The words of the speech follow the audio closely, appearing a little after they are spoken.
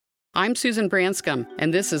I'm Susan Branscombe,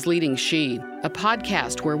 and this is Leading She, a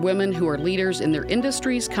podcast where women who are leaders in their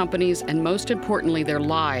industries, companies, and most importantly, their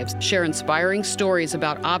lives, share inspiring stories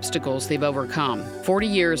about obstacles they've overcome. 40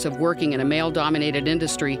 years of working in a male-dominated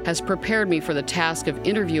industry has prepared me for the task of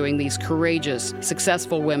interviewing these courageous,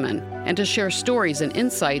 successful women, and to share stories and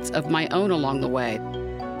insights of my own along the way.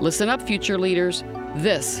 Listen up, future leaders.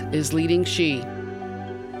 This is Leading She.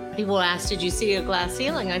 People asked, did you see a glass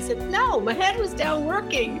ceiling? I said, no, my head was down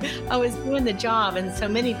working. I was doing the job. And so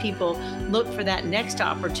many people look for that next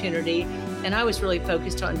opportunity. And I was really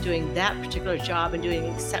focused on doing that particular job and doing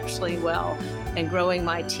exceptionally well and growing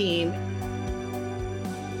my team.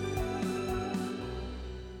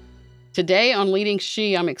 Today on Leading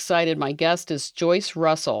She, I'm excited. My guest is Joyce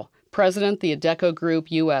Russell, President, the Adecco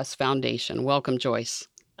Group U.S. Foundation. Welcome, Joyce.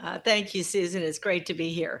 Thank you, Susan. It's great to be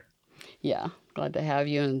here. Yeah, glad to have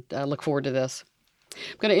you and look forward to this.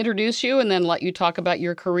 I'm going to introduce you and then let you talk about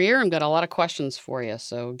your career. I've got a lot of questions for you,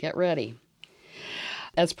 so get ready.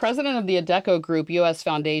 As president of the Adecco Group U.S.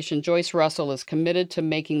 Foundation, Joyce Russell is committed to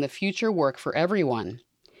making the future work for everyone.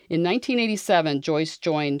 In 1987, Joyce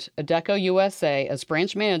joined Adecco USA as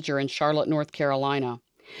branch manager in Charlotte, North Carolina.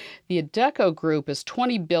 The Adecco Group is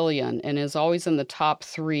 $20 billion and is always in the top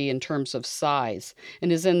 3 in terms of size, and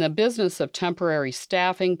is in the business of temporary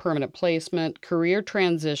staffing, permanent placement, career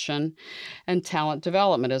transition, and talent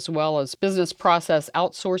development, as well as business process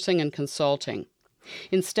outsourcing and consulting.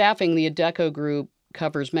 In staffing, the Adecco Group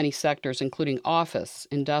covers many sectors, including office,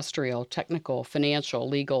 industrial, technical, financial,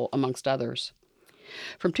 legal, amongst others.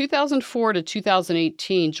 From 2004 to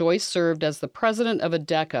 2018, Joyce served as the president of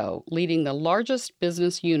Adecco, leading the largest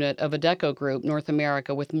business unit of Adecco Group North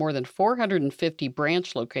America with more than 450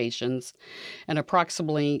 branch locations and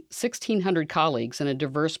approximately 1,600 colleagues and a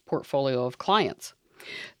diverse portfolio of clients.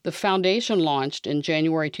 The foundation launched in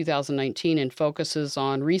January 2019 and focuses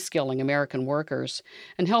on reskilling American workers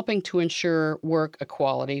and helping to ensure work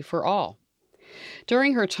equality for all.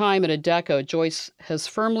 During her time at Adecco, Joyce has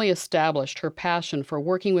firmly established her passion for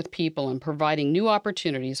working with people and providing new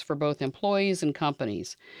opportunities for both employees and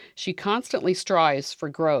companies. She constantly strives for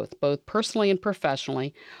growth, both personally and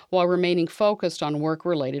professionally, while remaining focused on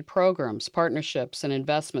work-related programs, partnerships, and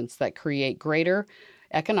investments that create greater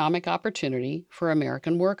economic opportunity for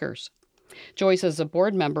American workers. Joyce is a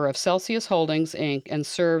board member of Celsius Holdings, Inc., and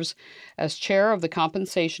serves as chair of the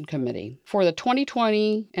Compensation Committee. For the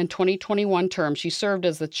 2020 and 2021 term, she served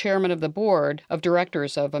as the chairman of the board of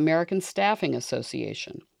directors of American Staffing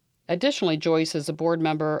Association. Additionally, Joyce is a board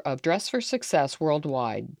member of Dress for Success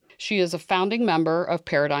Worldwide. She is a founding member of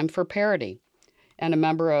Paradigm for Parity and a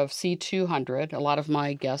member of C200. A lot of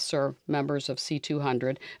my guests are members of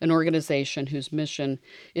C200, an organization whose mission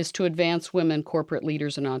is to advance women corporate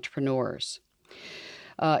leaders and entrepreneurs.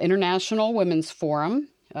 International Women's Forum,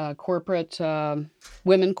 women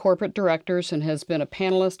corporate directors, and has been a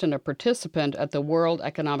panelist and a participant at the World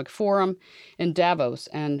Economic Forum in Davos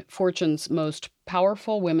and Fortune's Most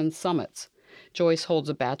Powerful Women's Summits. Joyce holds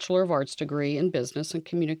a Bachelor of Arts degree in Business and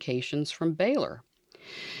Communications from Baylor.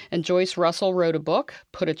 And Joyce Russell wrote a book,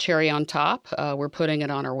 Put a Cherry on Top. We're putting it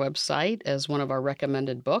on our website as one of our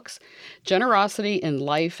recommended books, Generosity in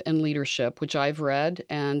Life and Leadership, which I've read,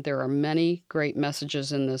 and there are many great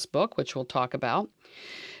messages in this book, which we'll talk about.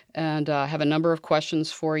 And I have a number of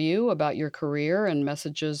questions for you about your career and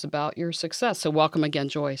messages about your success. So welcome again,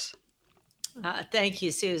 Joyce. Thank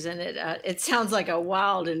you, Susan. It sounds like a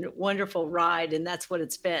wild and wonderful ride, and that's what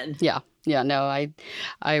it's been. Yeah, no,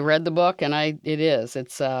 I read the book, and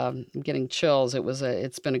it's I'm getting chills.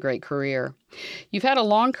 It's been a great career. You've had a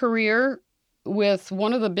long career with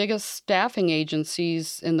one of the biggest staffing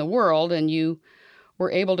agencies in the world, and you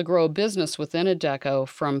were able to grow a business within Adecco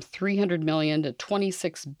from $300 million to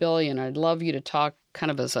 $26 billion. I'd love you to talk kind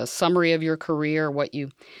of as a summary of your career, what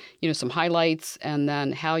some highlights, and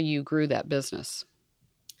then how you grew that business.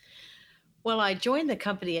 Well, I joined the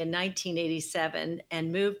company in 1987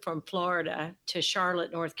 and moved from Florida to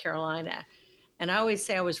Charlotte, North Carolina. And I always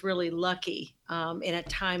say I was really lucky from a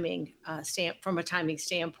timing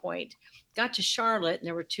standpoint. Got to Charlotte, and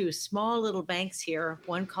there were 2 small little banks here,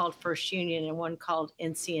 one called First Union and one called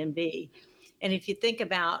NCNB. And if you think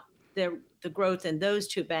about the growth in those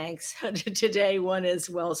 2 banks, today one is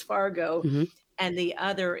Wells Fargo, and the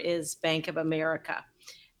other is Bank of America.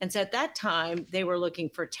 And so at that time, they were looking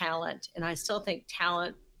for talent. And I still think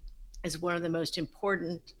talent is one of the most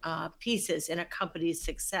important pieces in a company's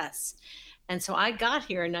success. And so I got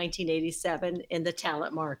here in 1987 in the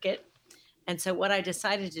talent market. And so what I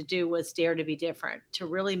decided to do was dare to be different, to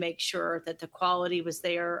really make sure that the quality was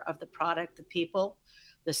there of the product, the people,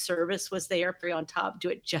 the service was there, be on top, do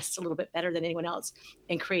it just a little bit better than anyone else,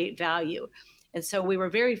 and create value. And so we were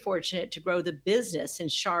very fortunate to grow the business in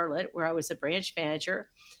Charlotte, where I was a branch manager,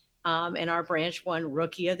 and our branch won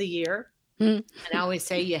Rookie of the Year. Mm. And I always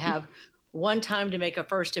say you have one time to make a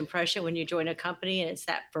first impression when you join a company, and it's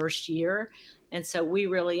that first year. And so we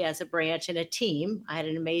really, as a branch and a team, I had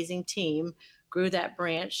an amazing team, grew that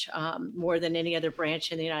branch more than any other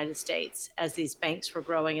branch in the United States as these banks were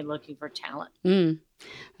growing and looking for talent.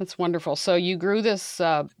 That's wonderful. So you grew this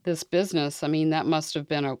business. I mean, that must have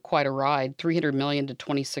been quite a ride. 300 million to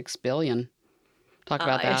 26 billion. Talk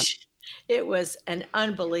about that. It was an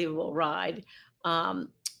unbelievable ride.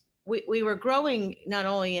 We were growing not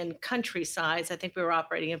only in country size. I think we were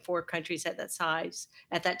operating in 4 countries at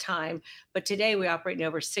that time, but today we operate in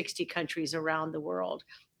over 60 countries around the world.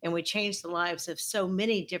 And we changed the lives of so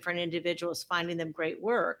many different individuals, finding them great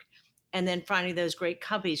work and then finding those great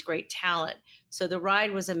companies, great talent. So the ride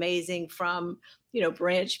was amazing, from,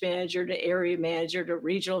 branch manager to area manager to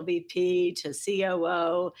regional VP to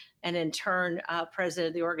COO, and in turn, president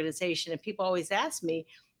of the organization. And people always ask me,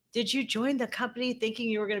 did you join the company thinking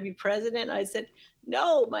you were going to be president? I said,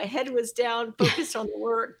 no, my head was down, focused on the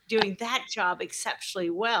work, doing that job exceptionally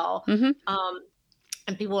well.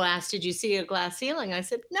 And people asked, did you see a glass ceiling? I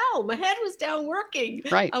said, no, my head was down working.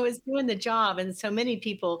 Right. I was doing the job. And so many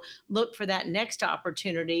people look for that next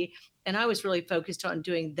opportunity. And I was really focused on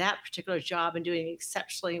doing that particular job and doing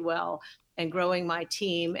exceptionally well and growing my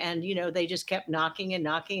team. And, they just kept knocking and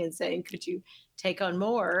knocking and saying, could you take on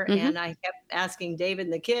more? And I kept asking David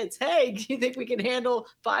and the kids, hey, do you think we can handle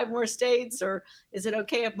 5 more states? Or is it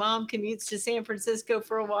okay if mom commutes to San Francisco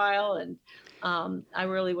for a while? And I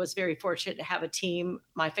really was very fortunate to have a team,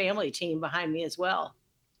 my family team, behind me as well.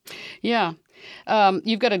 Yeah.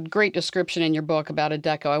 You've got a great description in your book about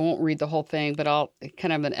Adecco. I won't read the whole thing, but I'll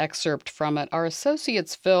kind of an excerpt from it. Our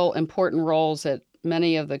associates fill important roles at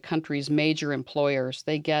many of the country's major employers.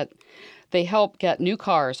 They help get new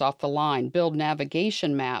cars off the line, build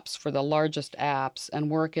navigation maps for the largest apps,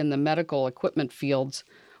 and work in the medical equipment fields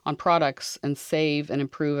on products and save and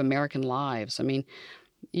improve American lives. I mean,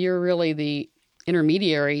 you're really the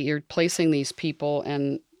intermediary. You're placing these people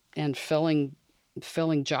and filling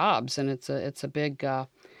jobs, and it's a big. And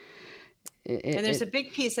there's a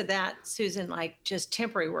big piece of that, Susan, like just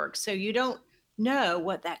temporary work. So you don't know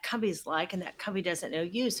what that company's like, and that company doesn't know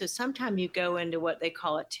you. So sometimes you go into what they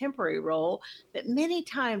call a temporary role, but many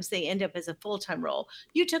times they end up as a full-time role.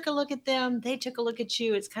 You took a look at them, they took a look at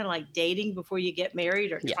you. It's kind of like dating before you get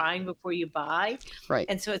married, or trying before you buy. Right.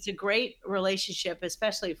 And so it's a great relationship,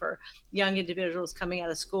 especially for young individuals coming out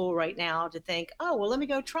of school right now, to think, oh, well, let me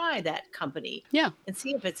go try that company and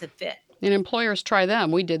see if it's a fit. And employers try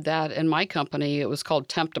them. We did that in my company. It was called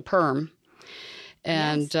Temp to Perm.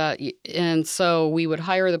 And and so we would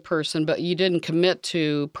hire the person, but you didn't commit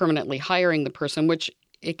to permanently hiring the person, which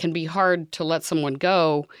it can be hard to let someone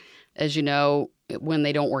go, as you know, when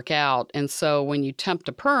they don't work out. And so when you temp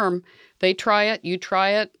to perm, they try it, you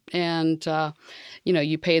try it, and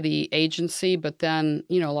you pay the agency. But then,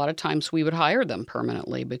 a lot of times we would hire them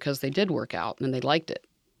permanently because they did work out and they liked it.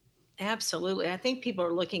 Absolutely. I think people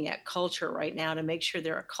are looking at culture right now to make sure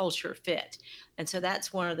they're a culture fit. And so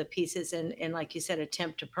that's one of the pieces in like you said, a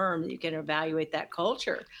temp to perm, that you can evaluate that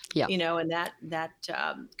culture, and that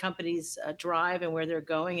company's drive and where they're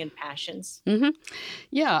going and passions.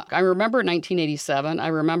 Yeah. I remember 1987. I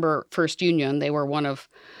remember First Union. They were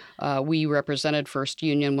we represented First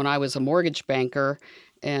Union when I was a mortgage banker.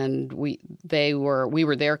 And we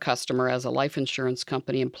were their customer as a life insurance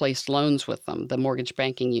company and placed loans with them, the mortgage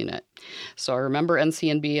banking unit. So I remember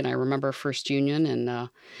NCNB and I remember First Union.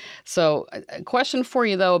 And so a question for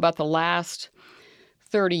you, though, about the last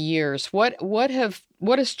 30 years. What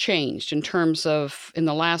has changed in terms of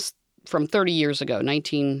from 30 years ago,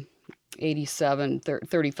 1987,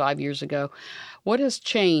 35 years ago? What has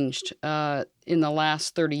changed in the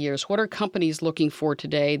last 30 years? What are companies looking for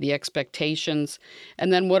today, the expectations?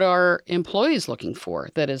 And then what are employees looking for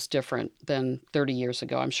that is different than 30 years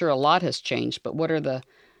ago? I'm sure a lot has changed, but what are the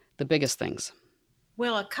biggest things?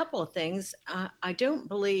 Well, a couple of things. I don't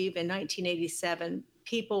believe in 1987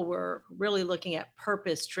 people were really looking at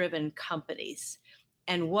purpose-driven companies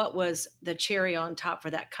and what was the cherry on top for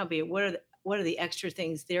that company. What are the extra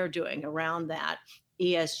things they're doing around that?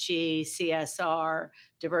 ESG, CSR,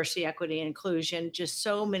 diversity, equity, and inclusion. Just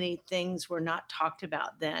so many things were not talked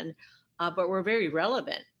about then, but were very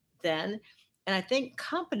relevant then. And I think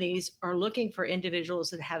companies are looking for individuals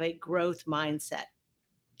that have a growth mindset,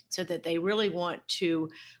 so that they really want to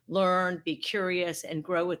learn, be curious, and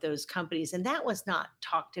grow with those companies. And that was not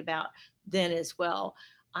talked about then as well.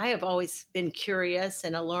 I have always been curious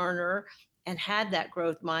and a learner and had that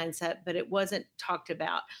growth mindset, but it wasn't talked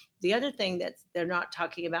about. The other thing that they're not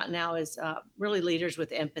talking about now is really leaders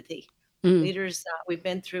with empathy. Mm. Leaders, we've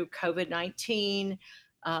been through COVID-19,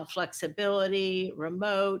 flexibility,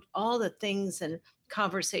 remote, all the things and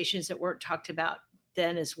conversations that weren't talked about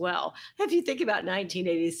then as well. If you think about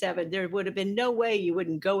 1987, there would have been no way you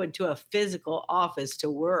wouldn't go into a physical office to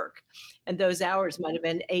work. And those hours might have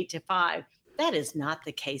been 8 to 5. That is not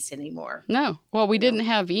the case anymore. No. Well, we You know, didn't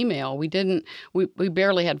have email. We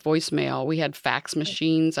barely had voicemail. We had fax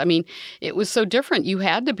machines. I mean, it was so different. You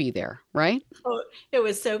had to be there, right? oh, it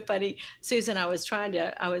was so funny. Susan, I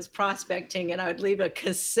was prospecting and I would leave a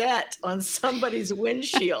cassette on somebody's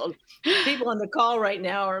windshield. People on the call right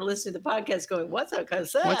now are listening to the podcast going, what's a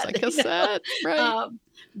cassette? What's a You know? cassette? Right.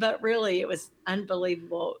 But really, it was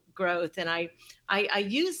unbelievable growth. And I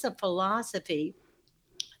used the philosophy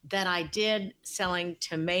that I did selling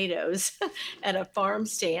tomatoes at a farm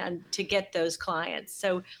stand to get those clients.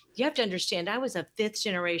 So you have to understand, I was a fifth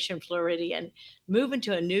generation Floridian moving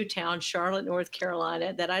to a new town, Charlotte, North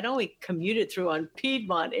Carolina, that I'd only commuted through on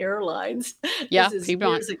Piedmont Airlines. Yeah, This is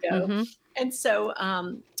Piedmont. years ago. Hmm. And so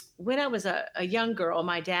when I was a young girl,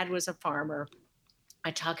 my dad was a farmer. I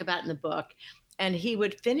talk about in the book. And he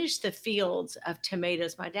would finish the fields of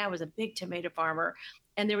tomatoes. My dad was a big tomato farmer.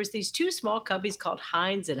 And there was these two small companies called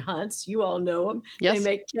Heinz and Hunt's. You all know them. They Yes.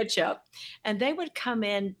 make ketchup. And they would come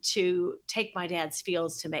in to take my dad's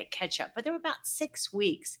fields to make ketchup. But there were about 6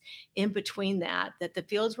 weeks in between that the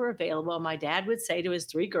fields were available. My dad would say to his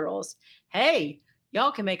three girls, hey,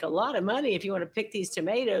 y'all can make a lot of money if you want to pick these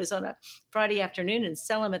tomatoes on a Friday afternoon and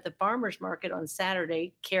sell them at the farmer's market on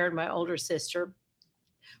Saturday. Karen, my older sister,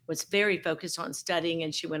 was very focused on studying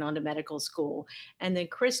and she went on to medical school. And then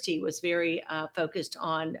Christy was very focused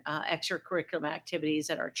on extracurricular activities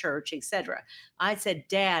at our church, etc. I said,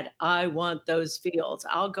 Dad, I want those fields.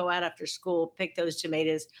 I'll go out after school, pick those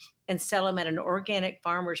tomatoes and sell them at an organic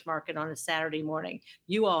farmer's market on a Saturday morning.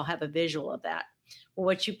 You all have a visual of that. Well,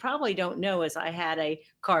 what you probably don't know is I had a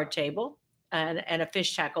card table and a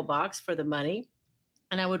fish tackle box for the money.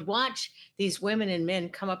 And I would watch these women and men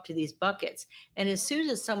come up to these buckets. And as soon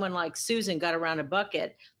as someone like Susan got around a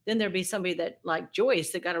bucket, then there'd be somebody that like Joyce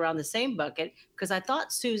that got around the same bucket because I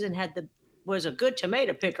thought Susan was a good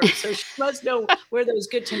tomato picker. So she must know where those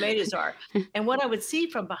good tomatoes are. And what I would see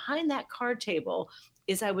from behind that card table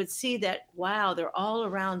is I would see that, wow, they're all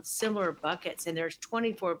around similar buckets and there's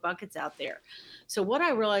 24 buckets out there. So what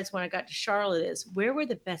I realized when I got to Charlotte is where were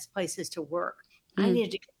the best places to work? I Mm.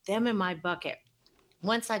 needed to get them in my bucket.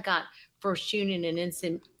 Once I got First Union and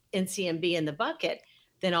NCMB in the bucket,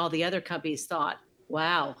 then all the other companies thought,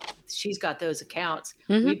 wow, she's got those accounts.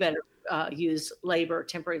 Hmm. We better use labor,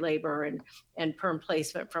 temporary labor, and perm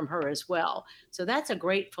placement from her as well. So that's a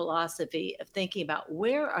great philosophy of thinking about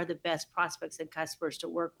where are the best prospects and customers to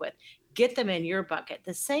work with. Get them in your bucket.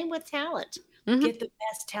 The same with talent. Hmm. Get the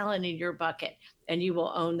best talent in your bucket, and you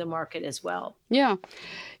will own the market as well. Yeah.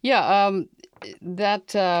 Yeah. That,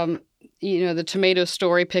 the tomato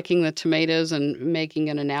story, picking the tomatoes and making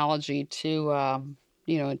an analogy to,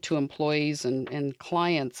 to employees and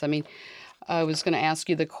clients. I mean, I was going to ask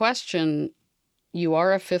you the question. You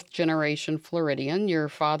are a fifth generation Floridian. Your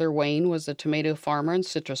father, Wayne, was a tomato farmer and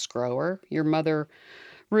citrus grower. Your mother,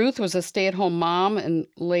 Ruth, was a stay at home mom and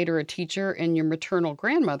later a teacher. And your maternal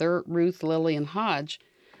grandmother, Ruth Lillian Hodge,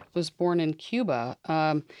 was born in Cuba.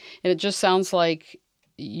 And it just sounds like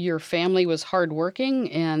your family was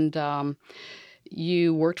hardworking and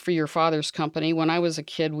you worked for your father's company. When I was a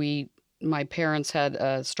kid, my parents had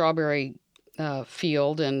a strawberry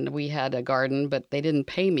field and we had a garden, but they didn't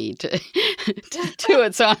pay me to do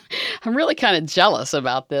it. So I'm really kind of jealous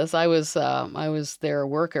about this. I was their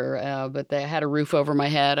worker, but they had a roof over my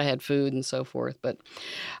head. I had food and so forth. But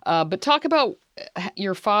talk about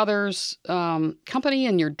your father's company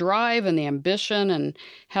and your drive and the ambition and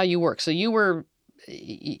how you work. So you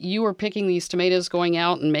were picking these tomatoes, going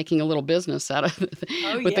out and making a little business out of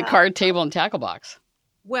it with the Yeah. card table and tackle box.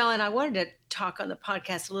 Well, and I wanted to talk on the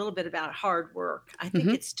podcast a little bit about hard work. I think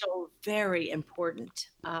Mhm. it's still very important.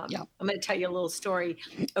 Yeah. I'm going to tell you a little story.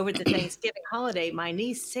 Over the Thanksgiving holiday, my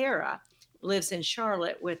niece Sarah lives in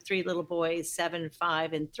Charlotte with three little boys, 7,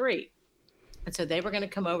 5, and 3. And so they were going to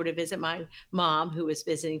come over to visit my mom, who was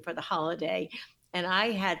visiting for the holiday. And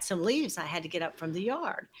I had some leaves I had to get up from the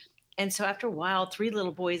yard. And so after a while, 3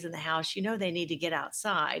 little boys in the house, they need to get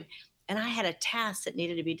outside. And I had a task that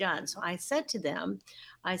needed to be done. So I said to them,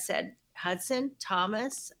 Hudson,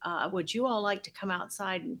 Thomas, would you all like to come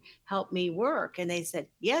outside and help me work? And they said,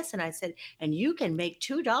 yes. And I said, and you can make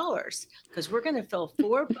 $2 because we're going to fill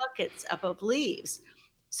 4 buckets up of leaves.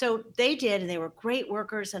 So they did, and they were great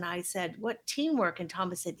workers. And I said, "What teamwork?" And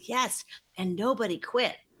Thomas said, "Yes." And nobody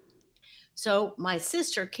quit. So my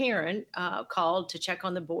sister Karen called to check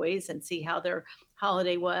on the boys and see how their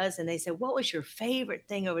holiday was. And they said, "What was your favorite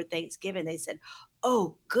thing over Thanksgiving?" They said,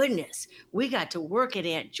 "Oh, goodness, we got to work at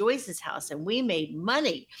Aunt Joyce's house and we made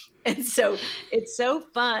money." And so it's so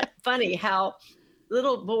funny how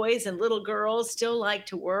little boys and little girls still like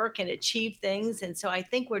to work and achieve things. And so I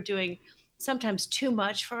think we're doing sometimes too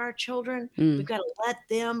much for our children. We've Mm. got to let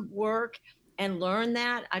them work and learn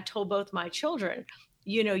that. I told both my children,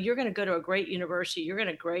 you're going to go to a great university, you're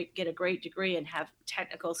going to get a great degree and have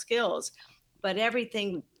technical skills, but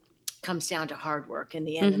everything comes down to hard work in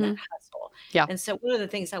the end and Hmm. that hustle. Yeah. And so one of the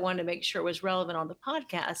things I wanted to make sure was relevant on the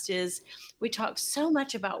podcast is we talk so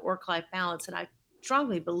much about work-life balance, and I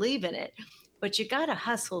strongly believe in it, but you got to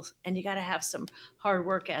hustle and you got to have some hard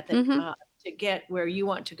work ethic Hmm. to get where you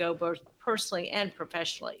want to go, both personally and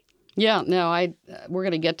professionally. Yeah. No, we're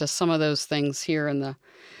going to get to some of those things here in the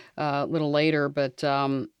little later, but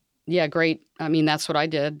yeah, great. I mean, that's what I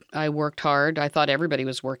did. I worked hard. I thought everybody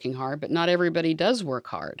was working hard, but not everybody does work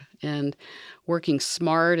hard. And working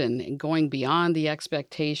smart and going beyond the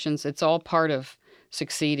expectations, it's all part of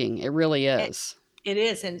succeeding. It really It, is. it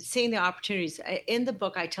is, and seeing the opportunities in the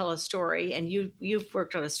book. I tell a story, and you've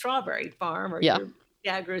worked on a strawberry farm, or Yeah. your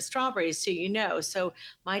dad grew strawberries, so So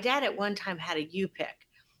my dad at one time had a U-Pick.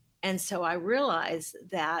 And so I realized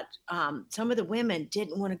that some of the women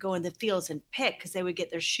didn't want to go in the fields and pick because they would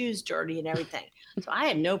get their shoes dirty and everything. So I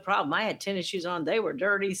had no problem. I had tennis shoes on, they were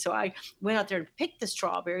dirty. So I went out there and picked the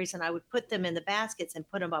strawberries, and I would put them in the baskets and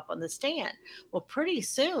put them up on the stand. Well, pretty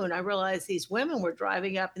soon I realized these women were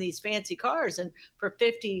driving up in these fancy cars, and for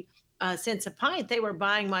 50 cents a pint, they were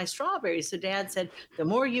buying my strawberries. So Dad said, "The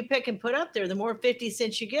more you pick and put up there, the more 50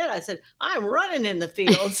 cents you get." I said, "I'm running in the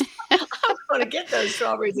fields. I'm going to get those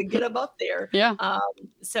strawberries and get them up there." Yeah.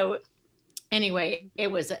 So anyway, it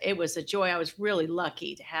was a joy. I was really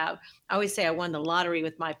lucky to have. I always say I won the lottery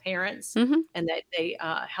with my parents, Hmm. and that they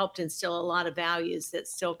helped instill a lot of values that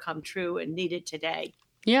still come true and needed today.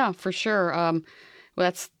 Yeah, for sure.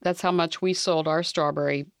 Well, that's how much we sold our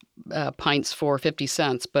strawberry pints for 50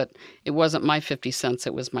 cents, but it wasn't my 50 cents,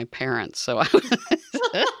 it was my parents. So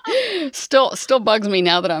still bugs me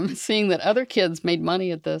now that I'm seeing that other kids made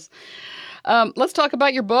money at this. Let's talk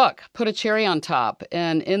about your book, Put a Cherry on Top.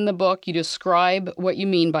 And in the book, you describe what you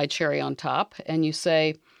mean by cherry on top, and you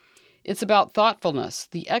say, it's about thoughtfulness,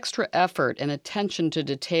 the extra effort and attention to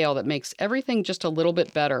detail that makes everything just a little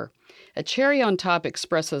bit better. A cherry on top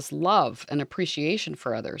expresses love and appreciation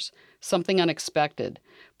for others, something unexpected.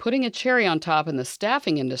 Putting a cherry on top in the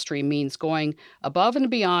staffing industry means going above and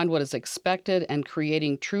beyond what is expected and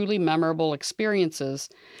creating truly memorable experiences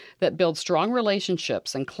that build strong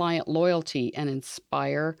relationships and client loyalty and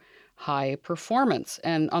inspire high performance.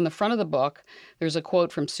 And on the front of the book, there's a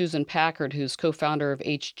quote from Susan Packard, who's co-founder of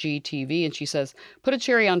HGTV, and she says, "Put a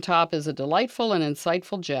Cherry on Top is a delightful and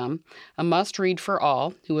insightful gem, a must-read for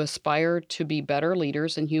all who aspire to be better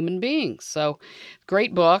leaders and human beings." So,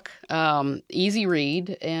 great book, easy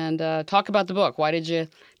read, and talk about the book. Why did you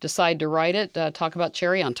decide to write it? Talk about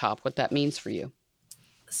Cherry on Top, what that means for you.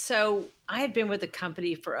 So I had been with the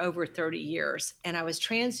company for over 30 years, and I was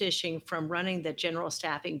transitioning from running the general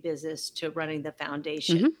staffing business to running the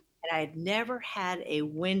foundation. Hmm. And I had never had a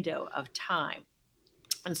window of time.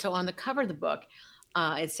 And so on the cover of the book,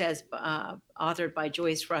 it says authored by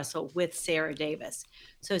Joyce Russell with Sarah Davis.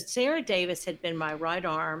 So Sarah Davis had been my right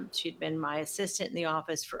arm. She'd been my assistant in the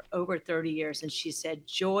office for over 30 years. And she said,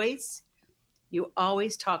 "Joyce, you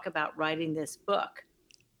always talk about writing this book,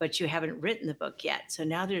 but you haven't written the book yet. So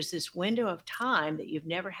now there's this window of time that you've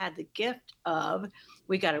never had the gift of.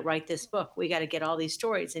 We got to write this book. We got to get all these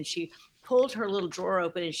stories." And she pulled her little drawer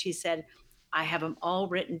open and she said, "I have them all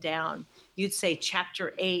written down. You'd say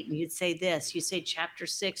chapter 8 and you'd say this. You'd say chapter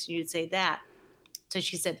 6 and you'd say that." So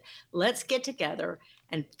she said, "Let's get together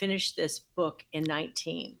and finish this book in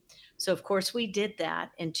 19." So, of course, we did that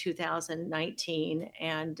in 2019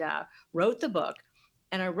 and wrote the book.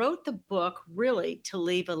 And I wrote the book really to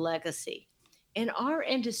leave a legacy. In our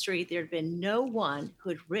industry, there had been no one who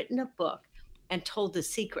had written a book and told the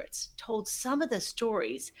secrets, told some of the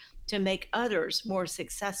stories to make others more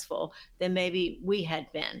successful than maybe we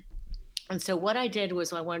had been. And so what I did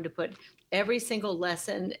was I wanted to put every single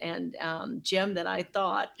lesson and gem that I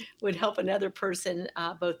thought would help another person,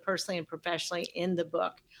 both personally and professionally, in the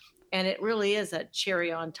book. And it really is a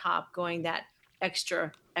cherry on top, going that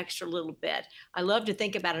extra little bit. I love to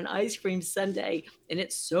think about an ice cream sundae, and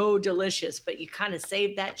it's so delicious, but you kind of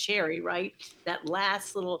save that cherry, right? That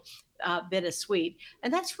last little bittersweet.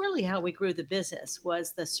 And that's really how we grew the business,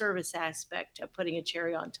 was the service aspect of putting a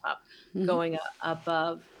cherry on top, Mhm. going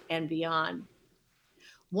above and beyond.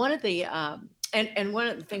 One of the and one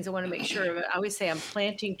of the things I want to make sure of, I always say I'm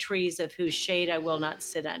planting trees of whose shade I will not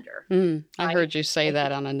sit under. I Right? heard you say And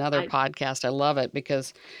that on another I podcast. I love it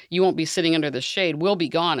because you won't be sitting under the shade. We'll be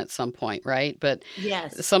gone at some point, right? But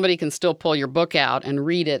yes. somebody can still pull your book out and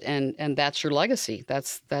read it, and that's your legacy.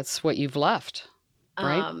 That's what you've left,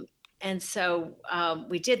 right? Um, and so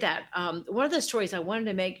we did that. One of the stories I wanted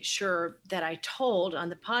to make sure that I told on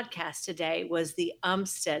the podcast today was the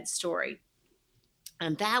Umstead story.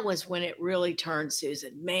 And that was when it really turned,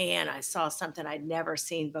 Susan. Man, I saw something I'd never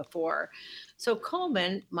seen before. So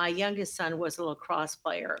Coleman, my youngest son, was a lacrosse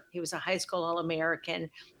player. He was a high school All-American.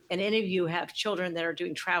 And any of you have children that are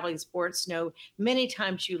doing traveling sports know many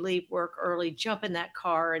times you leave work early, jump in that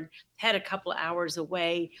car, and head a couple of hours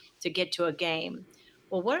away to get to a game.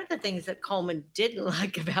 Well, one of the things that Coleman didn't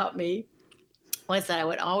like about me was that I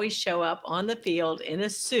would always show up on the field in a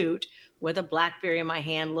suit with a Blackberry in my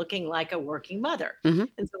hand, looking like a working mother. Hmm.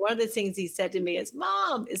 And so one of the things he said to me is,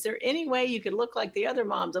 "Mom, is there any way you could look like the other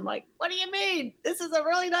moms?" I'm like, "What do you mean? This is a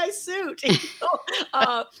really nice suit."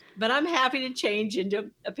 But I'm happy to change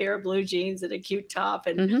into a pair of blue jeans and a cute top,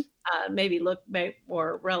 and Hmm. maybe look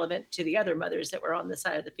more relevant to the other mothers that were on the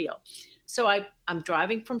side of the field. So I'm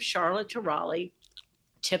driving from Charlotte to Raleigh,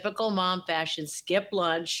 typical mom fashion, skip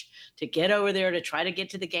lunch to get over there to try to get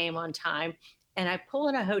to the game on time. And I pull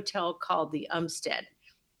in a hotel called the Umstead.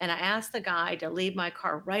 And I asked the guy to leave my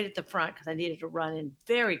car right at the front because I needed to run in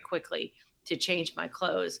very quickly to change my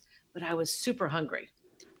clothes. But I was super hungry.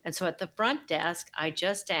 And so at the front desk, I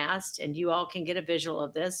just asked, and you all can get a visual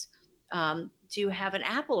of this, do you have an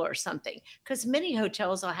apple or something? Because many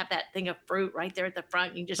hotels will have that thing of fruit right there at the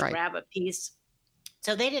front. You can just Right. grab a piece.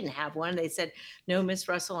 So they didn't have one. They said, "No, Miss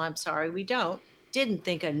Russell, I'm sorry, we don't." Didn't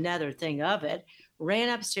think another thing of it. Ran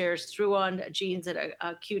upstairs, threw on jeans and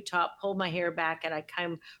a cute top, pulled my hair back, and I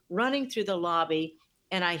come running through the lobby.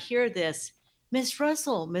 And I hear this, "Miss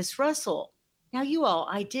Russell, Miss Russell." Now, you all,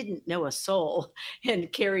 I didn't know a soul in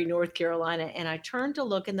Cary, North Carolina. And I turned to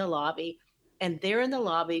look in the lobby, and there in the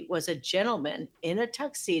lobby was a gentleman in a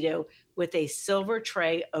tuxedo with a silver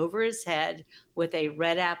tray over his head with a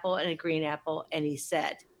red apple and a green apple. And he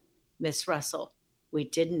said, "Miss Russell, we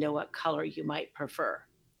didn't know what color you might prefer."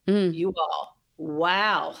 Mm. You all,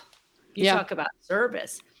 wow. You Yeah. talk about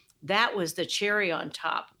service. That was the cherry on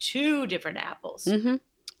top. Two different apples, Hmm.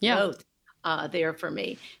 Yeah. both there for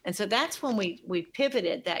me. And so that's when we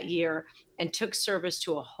pivoted that year and took service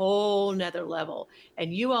to a whole nother level.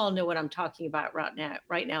 And you all know what I'm talking about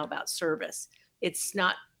right now about service. It's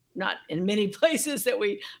not in many places that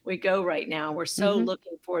we go right now. We're so Hmm.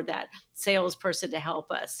 looking for that salesperson to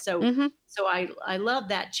help us. So Hmm. so I love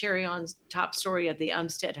that cherry on top story of the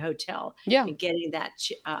Umstead Hotel Yeah. and getting that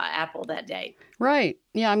apple that day. Right.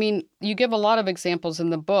 Yeah. I mean, you give a lot of examples in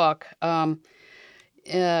the book.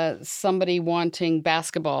 Somebody wanting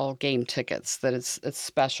basketball game tickets that it's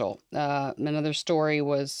special. Another story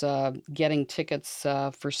was getting tickets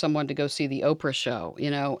for someone to go see the Oprah show.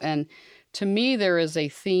 And to me, there is a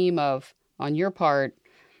theme of, on your part,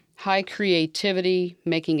 high creativity,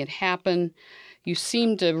 making it happen. You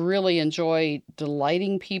seem to really enjoy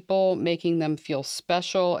delighting people, making them feel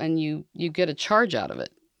special, and you get a charge out of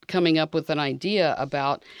it, coming up with an idea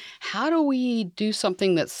about how do we do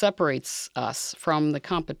something that separates us from the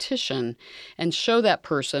competition and show that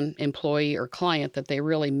person, employee or client, that they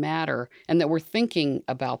really matter and that we're thinking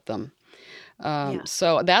about them. Yeah.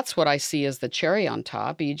 So that's what I see as the cherry on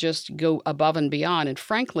top. You just go above and beyond. And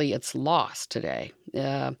frankly, it's lost today.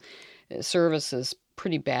 Service is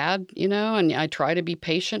pretty bad, and I try to be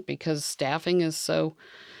patient because staffing is so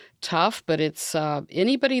tough, but it's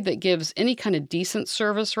anybody that gives any kind of decent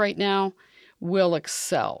service right now will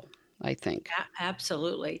excel, I think.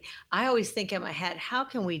 Absolutely. I always think in my head, how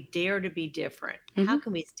can we dare to be different? How Hmm.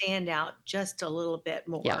 can we stand out just a little bit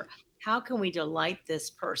Yeah. more? How can we delight this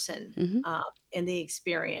person Hmm. in the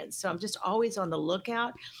experience? So I'm just always on the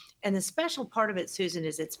lookout. And the special part of it, Susan,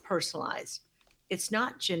 is it's personalized. It's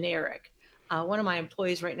not generic. One of my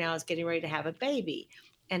employees right now is getting ready to have a baby.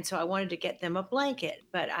 And so I wanted to get them a blanket,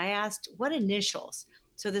 but I asked what initials.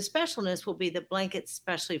 So the specialness will be the blanket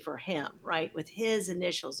specially for him, right? With his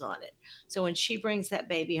initials on it. So when she brings that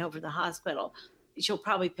baby home from the hospital, she'll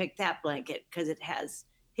probably pick that blanket because it has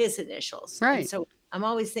his initials. And Right. so I'm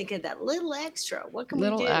always thinking that little extra. What can we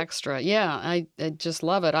Little do? extra. Yeah, I just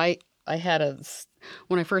love it. I had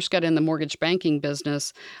when I first got in the mortgage banking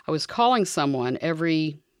business, I was calling someone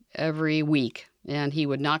every week and he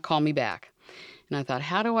would not call me back. And I thought,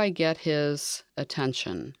 how do I get his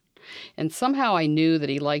attention? And somehow I knew that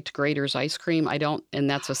he liked Grater's ice cream. I don't, and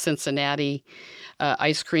that's a Cincinnati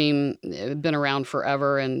ice cream, been around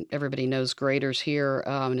forever, and everybody knows Grater's here,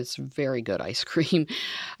 and it's very good ice cream.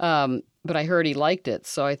 But I heard he liked it,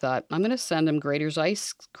 so I thought I'm going to send him Grater's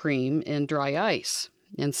ice cream in dry ice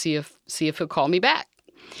and see if he'll call me back.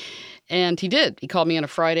 And he did. He called me on a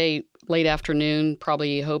Friday late afternoon,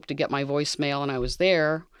 probably hoped to get my voicemail, and I was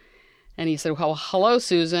there. And he said, well, hello,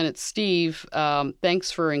 Susan, it's Steve.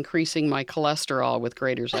 Thanks for increasing my cholesterol with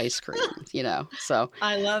Grater's ice cream, So,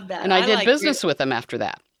 I love that. and I did business with him after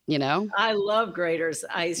that, I love Grater's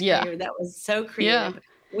ice cream. Yeah. That was so Yeah. creative.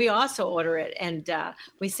 We also order it, and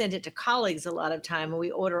we send it to colleagues a lot of time, and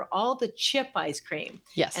we order all the chip ice cream.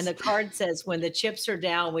 Yes. And the card says, when the chips are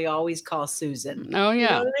down, we always call Susan. Oh, You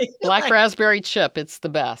yeah. know what I mean? Black raspberry chip. It's the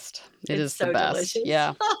best. It It's is the so best. delicious.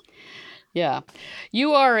 Yeah. Yeah.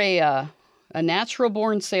 You are a natural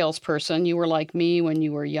born salesperson. You were like me when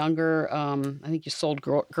you were younger. I think you sold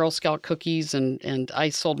Girl Scout cookies and I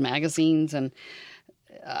sold magazines, and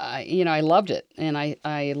I loved it, and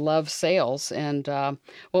I love sales. And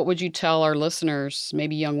what would you tell our listeners,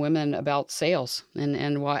 maybe young women, about sales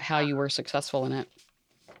and how you were successful in it?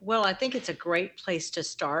 Well, I think it's a great place to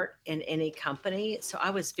start in any company. So I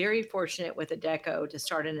was very fortunate with Adecco to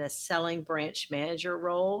start in a selling branch manager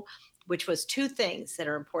role, which was two things that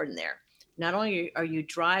are important there. Not only are you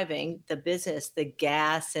driving the business, the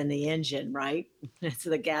gas and the engine, right? It's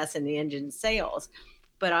the gas and the engine sales.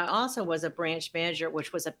 But I also was a branch manager,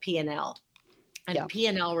 which was a P&L. And Yeah.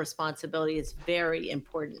 P&L responsibility is very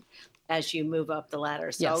important as you move up the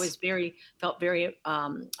ladder. So I Yes. I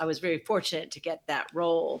was very fortunate to get that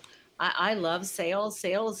role. I love sales.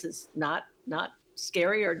 Sales is not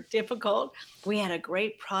scary or difficult. We had a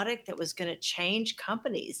great product that was going to change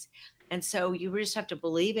companies. And so you just have to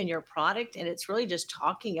believe in your product. And it's really just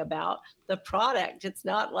talking about the product. It's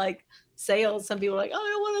not like sales. Some people are like, oh, I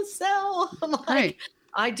don't want to sell. I'm like, Right.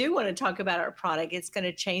 I do want to talk about our product. It's going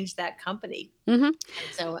to change that company. Mm-hmm. And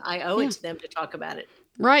so I owe Yeah. it to them to talk about it.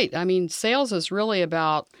 Right. I mean, sales is really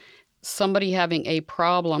about somebody having a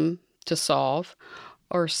problem to solve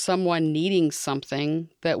or someone needing something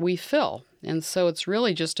that we fill. And so it's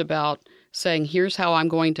really just about saying, here's how I'm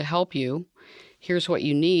going to help you. Here's what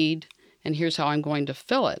you need. And here's how I'm going to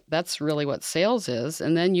fill it. That's really what sales is.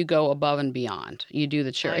 And then you go above and beyond. You do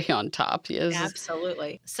the cherry on top.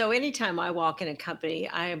 Absolutely. So anytime I walk in a company,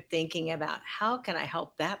 I am thinking about how can I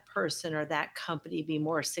help that person or that company be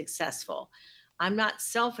more successful? I'm not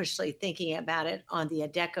selfishly thinking about it on the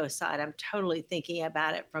Adecco side. I'm totally thinking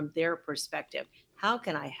about it from their perspective. How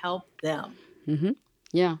can I help them? Mm-hmm.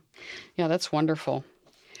 Yeah. Yeah, that's wonderful.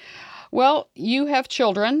 Well, you have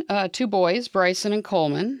children, two boys, Bryson and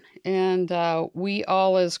Coleman. And we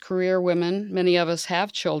all, as career women, many of us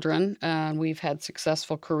have children. We've had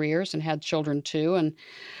successful careers and had children too.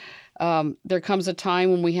 And there comes a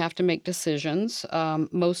time when we have to make decisions.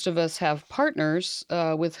 Most of us have partners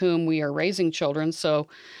with whom we are raising children. So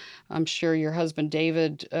I'm sure your husband,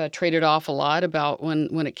 David, traded off a lot about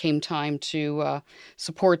when it came time to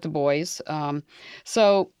support the boys.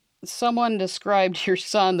 So someone described your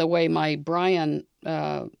son the way my Brian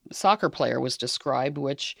soccer player was described,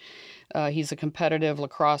 which he's a competitive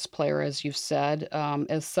lacrosse player, as you've said,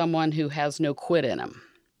 as someone who has no quit in him.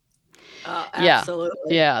 Yeah.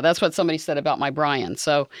 Absolutely. Yeah, that's what somebody said about my Brian.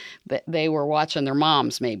 So they were watching their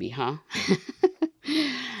moms, maybe, huh?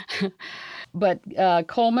 But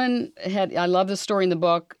Coleman I love the story in the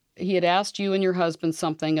book. He had asked you and your husband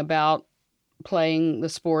something about playing the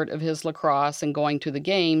sport of his lacrosse and going to the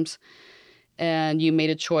games, and you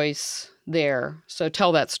made a choice there. So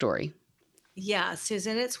tell that story. Yeah,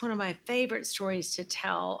 Susan, it's one of my favorite stories to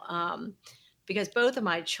tell because both of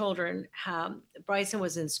my children, Bryson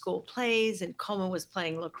was in school plays and Coleman was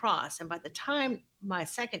playing lacrosse. And by the time my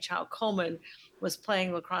second child, Coleman, was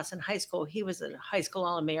playing lacrosse in high school, he was a high school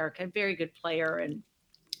All-American, very good player. And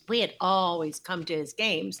we had always come to his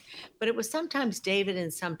games, but it was sometimes David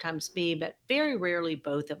and sometimes me, but very rarely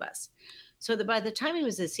both of us. So that by the time he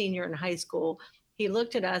was a senior in high school, he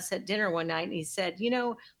looked at us at dinner one night and he said,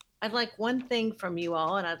 I'd like one thing from you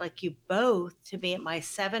all, and I'd like you both to be at my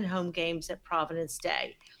 7 home games at Providence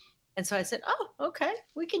Day. And so I said, oh, okay,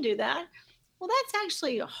 we can do that. Well, that's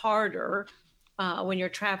actually harder when you're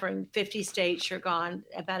traveling 50 states, you're gone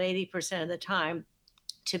about 80% of the time,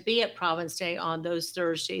 to be at Providence Day on those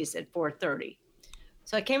Thursdays at 4:30.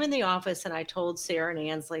 So I came in the office and I told Sarah and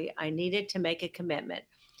Ansley I needed to make a commitment,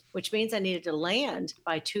 which means I needed to land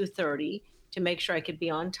by 2:30 to make sure I could be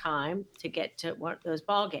on time to get to one of those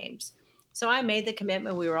ball games. So I made the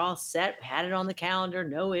commitment. We were all set, had it on the calendar,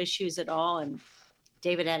 no issues at all. And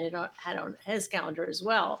David had on his calendar as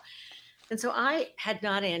well. And so I had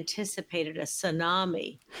not anticipated a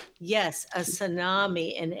tsunami. Yes, a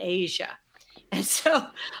tsunami in Asia. And so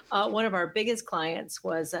one of our biggest clients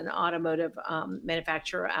was an automotive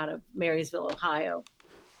manufacturer out of Marysville, Ohio.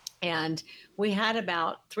 And we had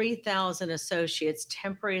about 3,000 associates,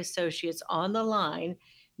 temporary associates on the line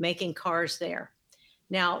making cars there.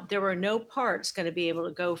 Now, there were no parts going to be able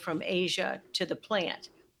to go from Asia to the plant.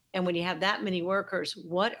 And when you have that many workers,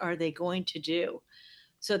 what are they going to do?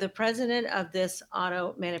 So the president of this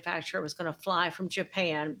auto manufacturer was going to fly from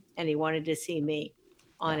Japan, and he wanted to see me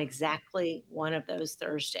on exactly one of those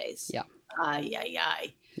Thursdays. Yeah.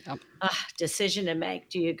 Yep. Decision to make.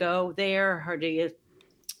 Do you go there, or do you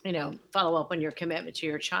follow up on your commitment to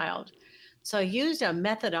your child? So I used a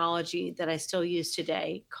methodology that I still use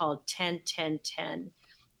today called 10-10-10.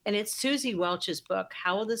 And it's Susie Welch's book,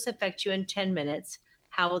 How Will This Affect You in 10 Minutes?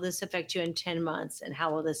 How will this affect you in 10 months? And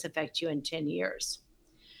how will this affect you in 10 years?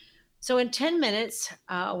 So in 10 minutes,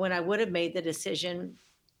 when I would have made the decision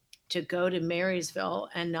to go to Marysville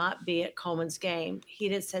and not be at Coleman's game,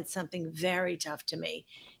 he'd have said something very tough to me.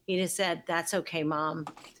 He'd have said, "That's okay, Mom.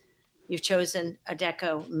 You've chosen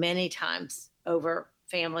Adecco many times over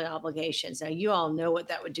family obligations. Now, you all know what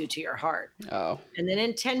that would do to your heart." Oh. And then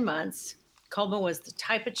in 10 months, Coleman was the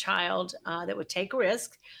type of child that would take a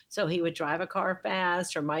risk. So he would drive a car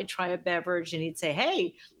fast or might try a beverage, and he'd say,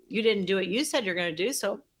 "Hey, you didn't do what you said you're going to do,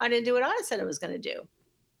 so I didn't do what I said I was going to do."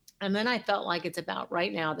 And then I felt like it's about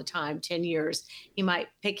right now, the time, 10 years, he might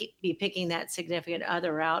be picking that significant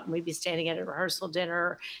other out, and we'd be standing at a rehearsal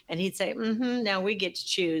dinner, and he'd say, "Now we get to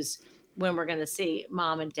choose when we're going to see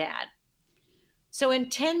Mom and Dad." So in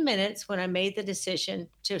 10 minutes, when I made the decision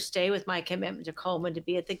to stay with my commitment to Coleman to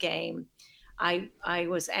be at the game, I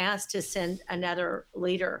was asked to send another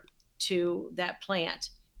leader to that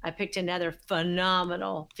plant. I picked another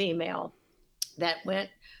phenomenal female that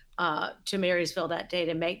went to Marysville that day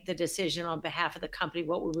to make the decision on behalf of the company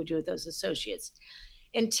what we would do with those associates.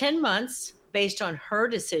 In 10 months, based on her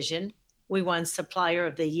decision, we won Supplier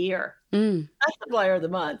of the Year. Not Supplier of the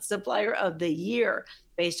Month, Supplier of the Year,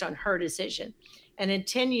 based on her decision. And in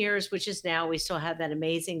 10 years, which is now, we still have that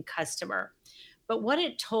amazing customer. But what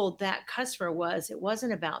it told that customer was, it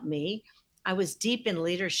wasn't about me. I was deep in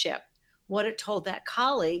leadership. What it told that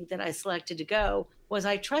colleague that I selected to go was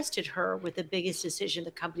I trusted her with the biggest decision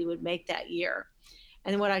the company would make that year.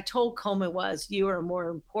 And what I told Coleman was, you are more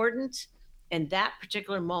important in that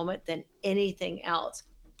particular moment than anything else.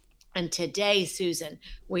 And today, Susan,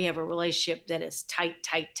 we have a relationship that is tight.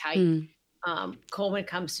 Coleman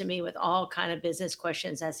comes to me with all kind of business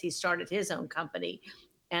questions as he started his own company.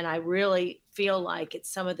 And I really feel like it's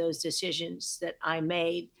some of those decisions that I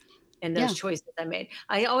made and those choices I made.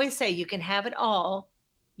 I always say you can have it all.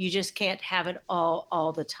 You just can't have it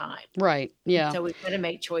all the time. Right. Yeah. So we've got to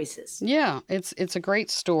make choices. Yeah. It's a great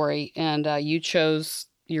story. And you chose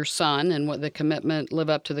your son and live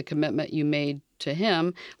up to the commitment you made to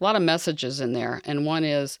him. A lot of messages in there. And one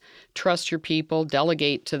is trust your people,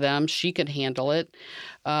 delegate to them. She could handle it.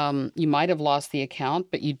 You might have lost the account,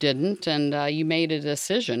 but you didn't. And you made a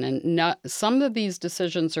decision. And some of these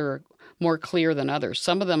decisions are more clear than others.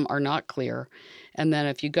 Some of them are not clear. And then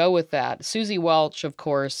if you go with that, Susie Welch, of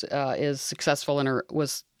course, was successful in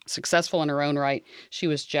her own right. She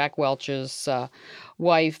was Jack Welch's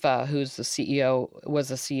wife, who's was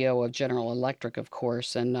the CEO of General Electric, of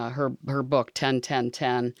course, and her book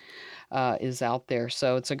 10-10-10 is out there.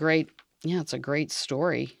 So it's a great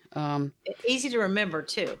story. Easy to remember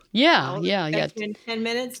too. Yeah. In 10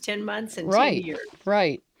 minutes, 10 months, and 10 years.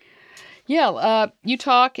 Right. Yeah. You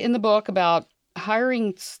talk in the book about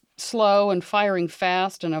hiring slow and firing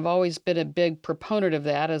fast, and I've always been a big proponent of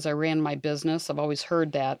that as I ran my business. I've always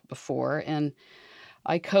heard that before, and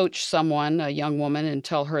I coach someone, a young woman, and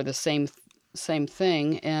tell her the same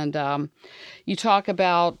thing. And you talk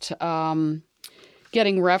about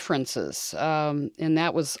getting references, and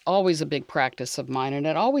that was always a big practice of mine, and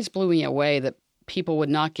it always blew me away that people would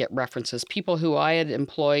not get references. People who I had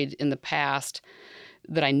employed in the past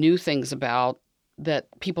that I knew things about, that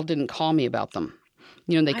people didn't call me about them.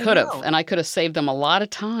 They could have, and I could have saved them a lot of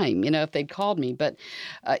time, if they'd called me. But,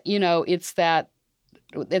 it's that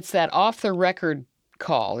off the record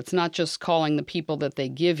call. It's not just calling the people that they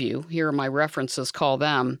give you. Here are my references, call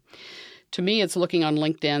them. To me, it's looking on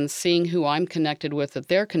LinkedIn, seeing who I'm connected with, that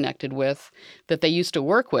they're connected with, that they used to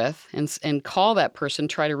work with, and call that person,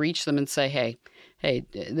 try to reach them and say, hey,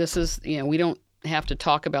 this is, we don't have to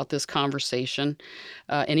talk about this conversation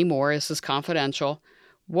anymore. This is confidential.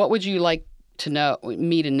 What would you like to know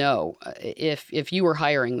if you were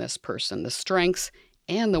hiring this person, the strengths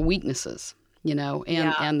and the weaknesses? and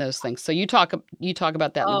Yeah. and those things. So you talk about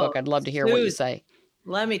that in the book. Oh, I'd love to hear what you Susan, say.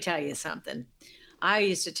 let me tell you something. I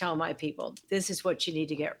used to tell my people, this is what you need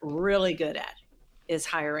to get really good at is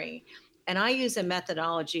hiring. And I use a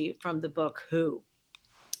methodology from the book Who.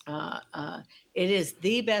 Uh, uh, it is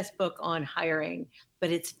the best book on hiring, but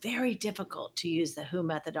it's very difficult to use the Who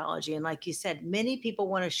methodology. And like you said, many people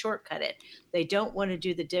want to shortcut it. They don't want to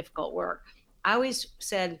do the difficult work. I always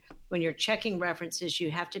said when you're checking references,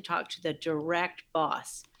 you have to talk to the direct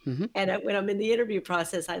boss. Hmm. And when I'm in the interview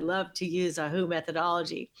process, I love to use a Who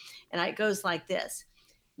methodology. And it goes like this.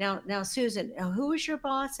 Now, Susan, who is your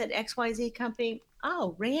boss at XYZ company?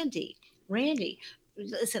 Oh, Randy. Randy,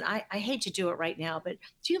 listen, I hate to do it right now, but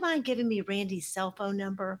do you mind giving me Randy's cell phone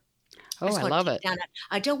number? I Oh, just I want to love take it. down.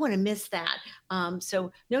 I don't want to miss that.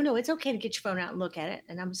 So no, it's okay to get your phone out and look at it.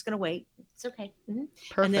 And I'm just going to wait. It's okay. And then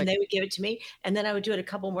Perfect. they would give it to me, and then I would do it a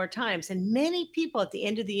couple more times. And many people at the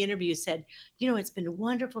end of the interview said, it's been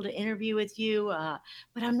wonderful to interview with you,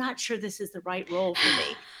 but I'm not sure this is the right role for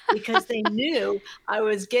me, because they knew I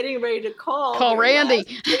was getting ready to call Call Randy.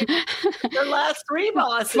 their last three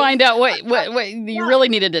bosses. Find out what you Yeah, really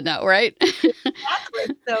needed to know, right?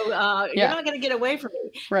 exactly. So you're Yeah, not going to get away from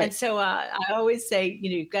me. And right. so I always say,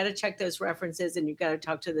 you've got to check those references, and you've got to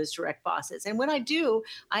talk to those direct bosses. And when I do,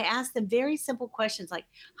 I ask them very simple questions like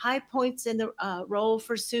high points in the role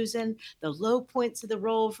for Susan, the low points of the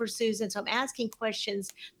role for Susan. So I'm asking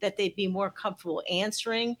questions that they'd be more comfortable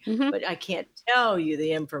answering, Hmm. but I can't tell you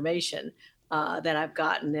the information that I've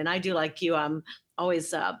gotten. And I do like you. I'm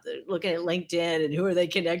always looking at LinkedIn and who are they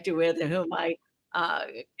connected with and who am I uh,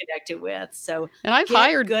 connected with. So And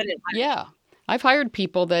get good at yeah, I've hired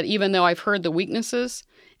people that even though I've heard the weaknesses,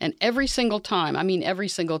 and every single time, I mean, every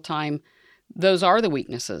single time, those are the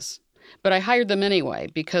weaknesses. But I hired them anyway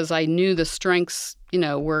because I knew the strengths,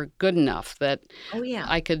 were good enough that oh yeah.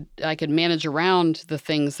 I could manage around the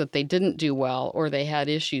things that they didn't do well or they had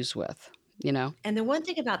issues with. And the one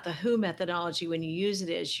thing about the Who methodology, when you use it,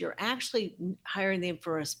 is you're actually hiring them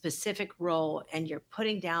for a specific role, and you're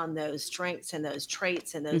putting down those strengths and those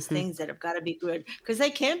traits and those Hmm. things that have got to be good, because they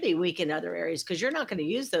can be weak in other areas, because you're not going to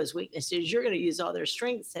use those weaknesses. You're going to use all their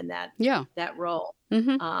strengths in Yeah. that role.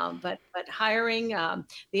 Hmm. But hiring,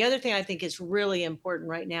 the other thing I think is really important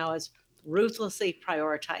right now is ruthlessly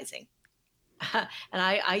prioritizing. And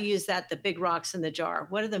I use that, the big rocks in the jar.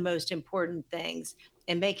 What are the most important things?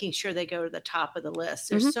 And making sure they go to the top of the list.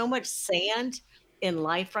 There's Hmm. so much sand in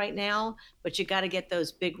life right now, but you got to get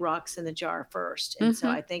those big rocks in the jar first. And so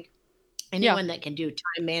Hmm. I think Yeah. anyone that can do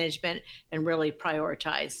time management and really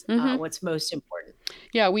prioritize Hmm. what's most important.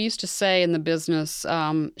 Yeah. We used to say in the business,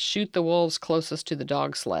 shoot the wolves closest to the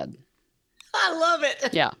dog sled. I love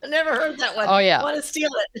it. Yeah. I never heard that one. Oh, I yeah. want to steal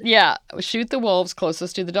it. Yeah, shoot the wolves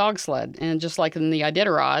closest to the dog sled. And just like in the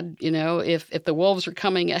Iditarod, if the wolves are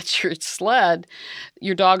coming at your sled,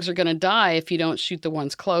 your dogs are going to die if you don't shoot the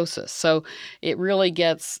ones closest. So it really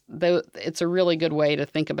it's a really good way to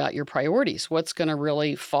think about your priorities. What's going to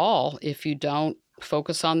really fall if you don't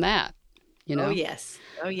focus on that, you Oh know? yes.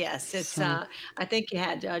 Oh yes. It's So, I think you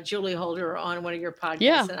had Julie Holder on one of your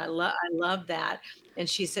yeah. podcasts, and I love that. And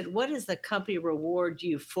she said, "What does the company reward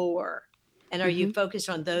you for? And are you Hmm. focused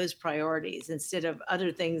on those priorities instead of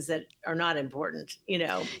other things that are not important?"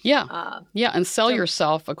 Yeah. Uh, Yeah. And sell so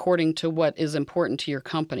yourself according to what is important to your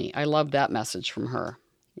company. I love that message from her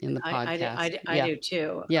in the podcast. I Yeah. do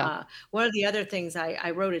too. Yeah. One of the other things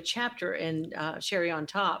I wrote a chapter in Sherry on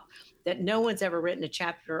Top that no one's ever written a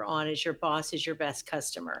chapter on is your boss is your best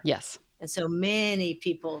customer. Yes. And so many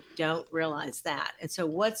people don't realize that. And so,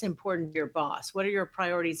 what's important to your boss? What are your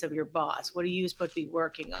priorities of your boss? What are you supposed to be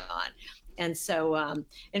working on? And so,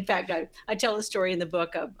 in fact, I tell a story in the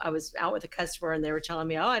book. I was out with a customer, and they were telling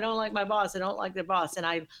me, "Oh, I don't like my boss. I don't like the boss." And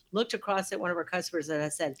I looked across at one of our customers, and I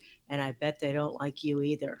said, "And I bet they don't like you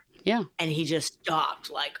either." Yeah. And he just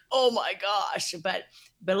stopped, like, "Oh my gosh!" But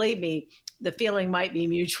believe me, the feeling might be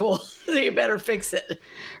mutual. So you better fix it.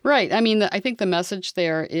 Right. I mean, I think the message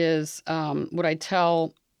there is what I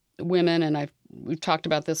tell women, and we've talked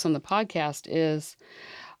about this on the podcast, is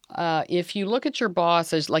if you look at your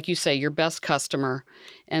boss as, like you say, your best customer,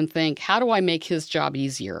 and think, how do I make his job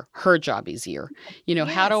easier, her job easier? Yes.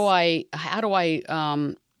 How do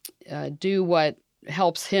I do what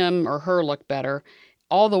helps him or her look better?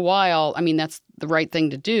 All the while, I mean, that's the right thing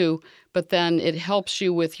to do, but then it helps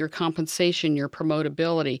you with your compensation, your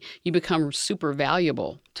promotability. You become super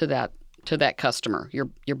valuable to that customer,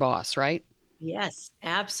 your boss, right? Yes, Hmm.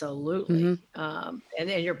 absolutely. And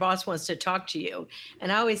your boss wants to talk to you.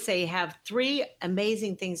 And I always say, have three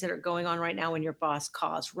amazing things that are going on right now when your boss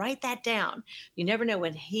calls. Write that down. You never know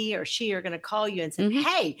when he or she are going to call you and say, Hmm.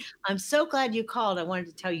 "Hey, I'm so glad you called. I wanted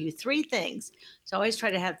to tell you three things." So I always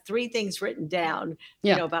try to have three things written down,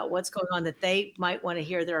 Yeah. about what's going on that they might want to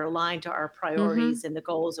hear that are aligned to our Hmm. priorities and the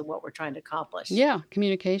goals and what we're trying to accomplish. Yeah.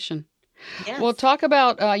 Communication. Well, Yes. talk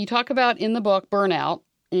about you talk about in the book burnout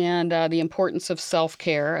and the importance of self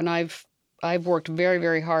care. And I've worked very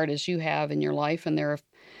very hard as you have in your life, and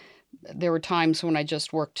there were times when I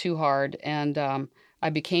just worked too hard, and I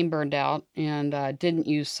became burned out and didn't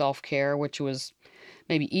use self care, which was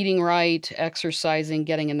maybe eating right, exercising,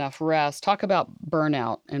 getting enough rest. Talk about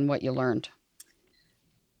burnout and what you learned.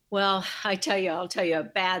 Well, I'll tell you a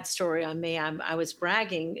bad story on me. I was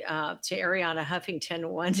bragging to Ariana Huffington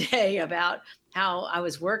one day about how I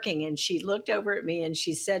was working, and she looked over at me and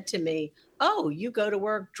she said to me, "Oh, you go to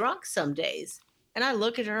work drunk some days." And I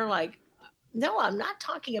look at her like, "No, I'm not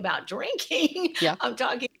talking about drinking. Yeah. I'm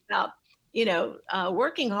talking about,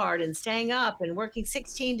 working hard and staying up and working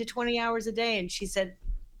 16 to 20 hours a day." And she said,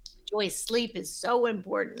 "Joy, sleep is so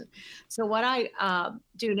important." So what I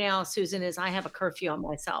do now, Susan, is I have a curfew on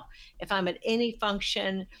myself. If I'm at any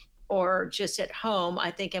function or just at home,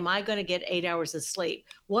 I think, am I going to get 8 hours of sleep?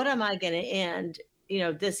 What am I going to end,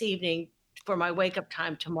 this evening for my wake up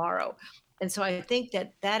time tomorrow? And so I think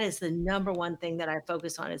that that is the number one thing that I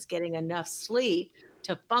focus on is getting enough sleep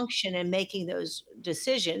to function and making those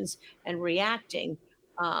decisions and reacting.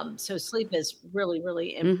 So sleep is really,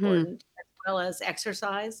 really Mm-hmm. important, as well as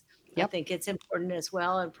exercise. I Yep. think it's important as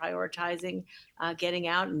well in prioritizing getting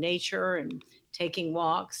out in nature and taking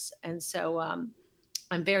walks. And so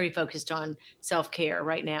I'm very focused on self care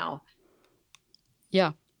right now.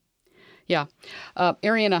 Yeah. Yeah.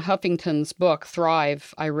 Ariana Huffington's book,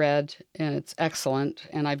 Thrive, I read, and it's excellent.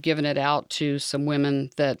 And I've given it out to some women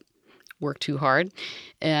that work too hard.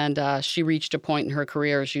 And she reached a point in her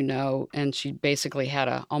career, as you know, and she basically had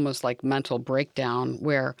a almost like mental breakdown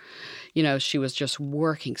where, she was just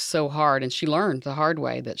working so hard. And she learned the hard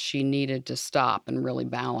way that she needed to stop and really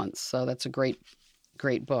balance. So that's a great,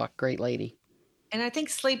 great book. Great lady. And I think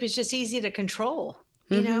sleep is just easy to control.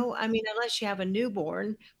 Mm-hmm. I mean, unless you have a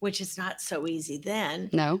newborn, which is not so easy then,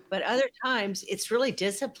 No. but other times it's really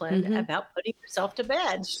discipline Mm-hmm. about putting yourself to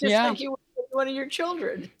bed. It's just Yeah. like you would with one of your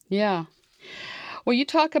children. Yeah. Well, you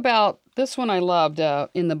talk about this one I loved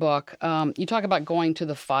in the book. You talk about going to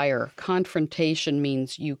the fire. Confrontation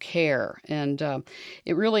means you care. And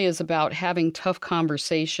it really is about having tough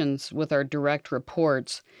conversations with our direct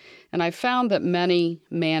reports. And I found that many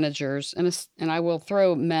managers, and I will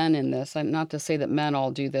throw men in this, not to say that men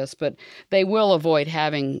all do this, but they will avoid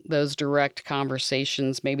having those direct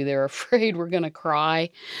conversations. Maybe they're afraid we're going to cry.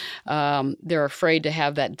 They're afraid to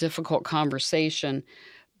have that difficult conversation.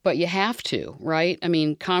 But you have to, right? I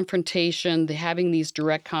mean, confrontation, having these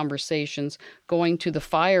direct conversations, going to the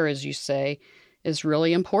fire, as you say, is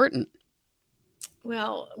really important.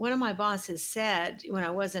 Well, one of my bosses said when I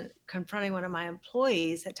wasn't confronting one of my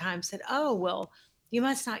employees at times said, "Oh, well, you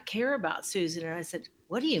must not care about Susan." And I said,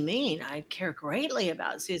 "What do you mean? I care greatly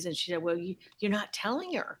about Susan." She said, "Well, you're not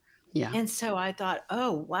telling her." Yeah. And so I thought,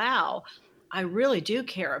 "Oh, wow. I really do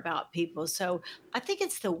care about people." So I think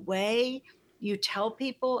it's the way you tell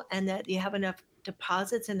people and that you have enough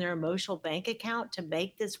deposits in their emotional bank account to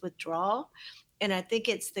make this withdrawal. And I think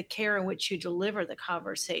it's the care in which you deliver the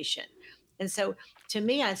conversation. And so to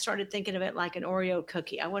me, I started thinking of it like an Oreo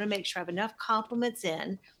cookie. I want to make sure I have enough compliments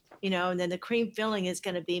in, and then the cream filling is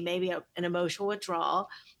going to be maybe an emotional withdrawal,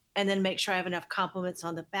 and then make sure I have enough compliments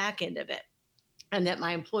on the back end of it. And that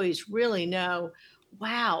my employees really know,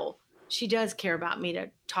 wow, she does care about me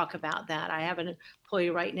to talk about that. I have an employee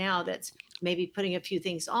right now that's maybe putting a few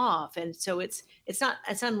things off. And so it's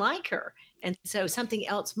unlike her. And so something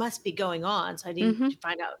else must be going on. So I need Mm-hmm. to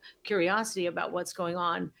find out curiosity about what's going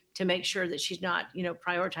on to make sure that she's not,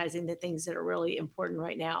 prioritizing the things that are really important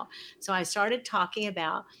right now. So I started talking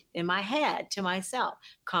about in my head to myself,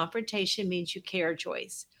 confrontation means you care,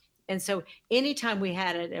 Joyce. And so anytime we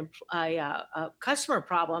had a customer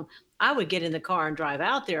problem, I would get in the car and drive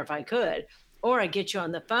out there if I could, or I get you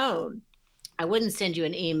on the phone. I wouldn't send you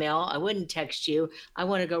an email. I wouldn't text you. I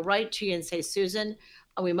want to go right to you and say, "Susan,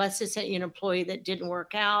 we must have sent you an employee that didn't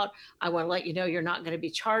work out. I want to let you know you're not going to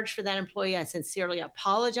be charged for that employee. I sincerely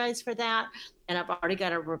apologize for that. And I've already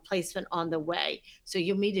got a replacement on the way." So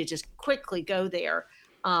you need to just quickly go there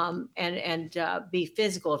and be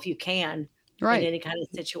physical if you can in Right. any kind of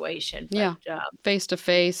situation. But Yeah. Face to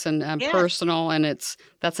face and yes, personal. And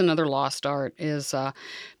that's another lost art is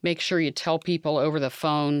make sure you tell people over the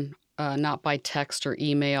phone not by text or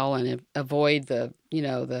email, and avoid the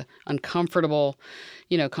uncomfortable,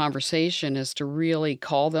 conversation, is to really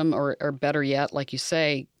call them, or better yet, like you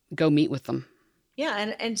say, go meet with them.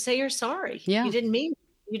 Yeah, and say you're sorry. Yeah. You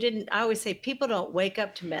didn't. I always say people don't wake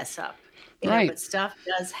up to mess up, Right. but stuff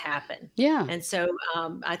does happen. Yeah. And so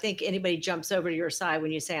I think anybody jumps over to your side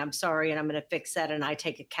when you say, I'm sorry, and I'm going to fix that, and I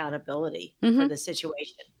take accountability for the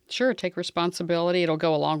situation. Sure. Take responsibility. It'll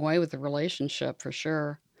go a long way with the relationship for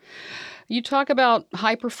sure. You talk about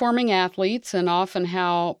high performing athletes and often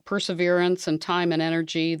how perseverance and time and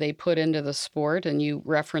energy they put into the sport. And you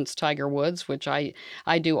reference Tiger Woods, which I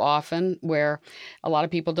do often, where a lot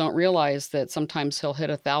of people don't realize that sometimes he'll hit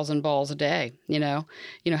 1,000 balls a day.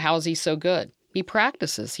 How is he so good? He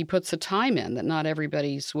practices. He puts the time in that not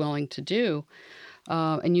everybody's willing to do.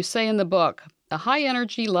 And you say in the book, a high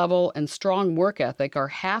energy level and strong work ethic are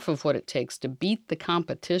half of what it takes to beat the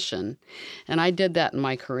competition. And I did that in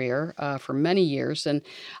my career for many years. And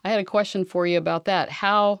I had a question for you about that.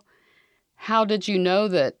 How did you know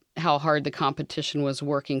that how hard the competition was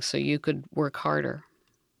working so you could work harder?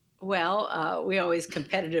 Well, we always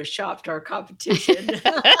competitive shopped our competition.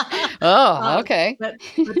 Oh, okay. But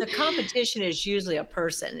the competition is usually a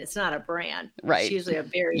person. It's not a brand. Right. It's usually a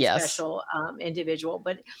very Yes. special individual.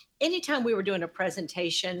 But anytime we were doing a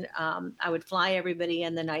presentation, I would fly everybody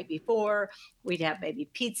in the night before. We'd have maybe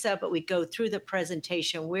pizza, but we'd go through the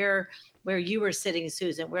presentation where you were sitting,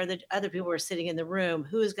 Susan, where the other people were sitting in the room,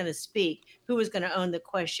 who was going to speak, who was going to own the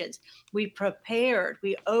questions. We prepared.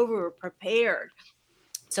 We over prepared.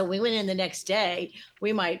 So we went in the next day,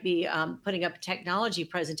 we might be putting up a technology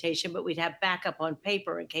presentation, but we'd have backup on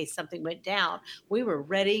paper in case something went down. We were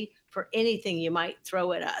ready for anything you might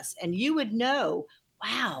throw at us. And you would know,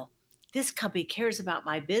 wow, this company cares about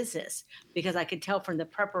my business, because I could tell from the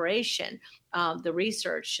preparation, the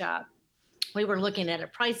research. We were looking at a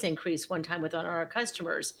price increase one time with one of our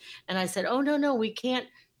customers. And I said, oh, no, we can't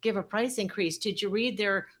give a price increase. Did you read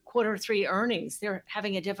their Q3 earnings? They're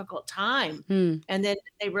having a difficult time. And then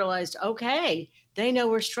they realized, okay, they know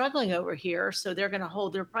we're struggling over here, so they're going to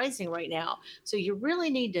hold their pricing right now. So you really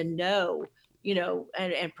need to know,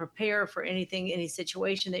 and prepare for any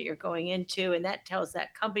situation that you're going into. And that tells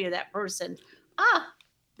that company or that person,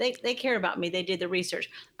 they care about me. They did the research.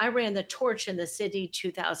 I ran the torch in the Sydney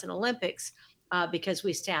 2000 Olympics because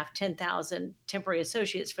we staffed 10,000 temporary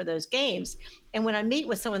associates for those games. And when I meet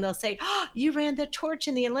with someone, they'll say, oh, you ran the torch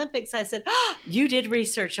in the Olympics. I said, oh, you did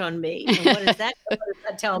research on me. And what does that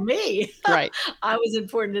tell me? Right. I was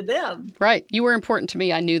important to them. Right. You were important to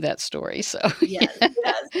me. I knew that story. So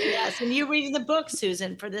Yes. And you reading the book,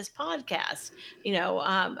 Susan, for this podcast,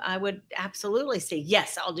 I would absolutely say,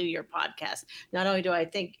 yes, I'll do your podcast. Not only do I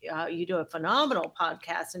think you do a phenomenal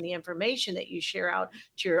podcast and the information that you share out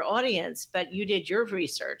to your audience, but you did your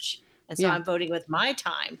research. And so I'm voting with my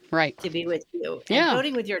time to be with you. And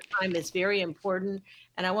voting with your time is very important.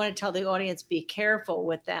 And I want to tell the audience, be careful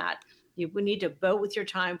with that. You need to vote with your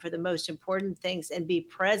time for the most important things and be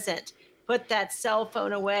present. Put that cell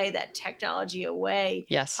phone away, that technology away.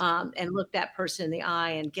 Yes. And look that person in the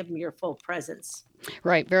eye and give them your full presence.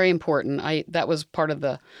 Right. Very important. That was part of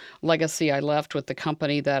the legacy I left with the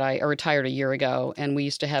company that I retired a year ago. And we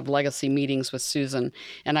used to have legacy meetings with Susan.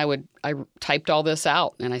 And I typed all this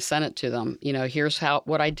out and I sent it to them. Here's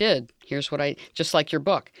what I did. Here's what just like your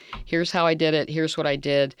book. Here's how I did it. Here's what I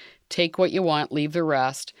did. Take what you want, leave the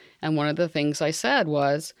rest. And one of the things I said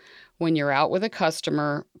was, when you're out with a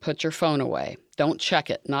customer, put your phone away. Don't check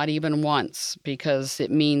it, not even once, because it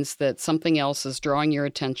means that something else is drawing your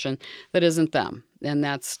attention that isn't them. And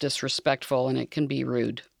that's disrespectful and it can be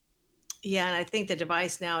rude. Yeah. And I think the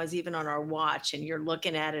device now is even on our watch and you're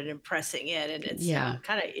looking at it and pressing it. And it's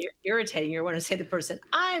kind of irritating. You want to say to the person,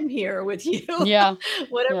 I'm here with you. Yeah.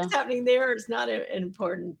 Whatever's happening there is not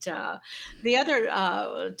important. The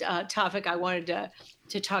other topic I wanted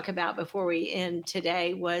to talk about before we end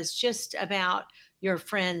today was just about your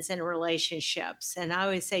friends and relationships. And I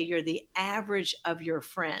always say you're the average of your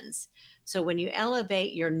friends. So when you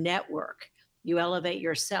elevate your network, you elevate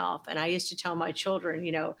yourself. And I used to tell my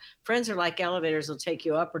children, friends are like elevators, will take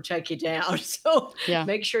you up or take you down. So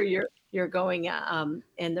make sure you're going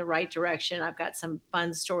in the right direction. I've got some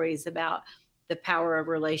fun stories about the power of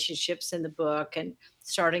relationships in the book, and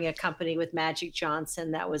starting a company with Magic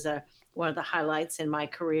Johnson. That was one of the highlights in my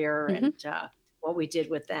career. And what we did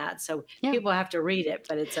with that. So people have to read it,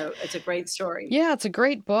 but it's a great story. Yeah, it's a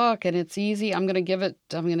great book and it's easy. I'm going to give it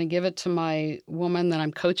to my woman that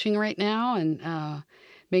I'm coaching right now and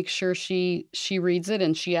make sure she reads it.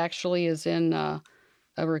 And she actually is in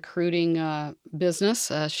a recruiting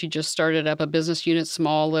business. She just started up a business unit,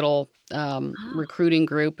 small little Ah, recruiting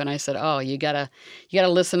group, and I said, "Oh, you gotta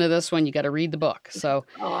listen to this one. You got to read the book." So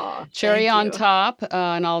oh, cherry thank on you. top,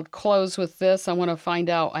 and I'll close with this. I want to find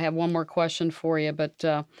out. I have one more question for you, but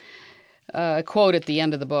a quote at the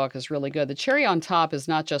end of the book is really good. The cherry on top is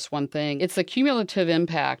not just one thing, it's the cumulative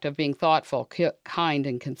impact of being thoughtful, kind,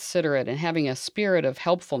 and considerate, and having a spirit of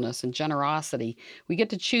helpfulness and generosity. We get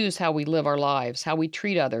to choose how we live our lives, how we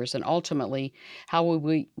treat others, and ultimately how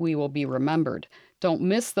we will be remembered. Don't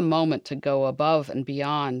miss the moment to go above and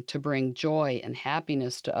beyond to bring joy and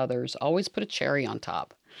happiness to others. Always put a cherry on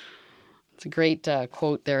top. It's a great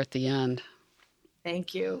quote there at the end.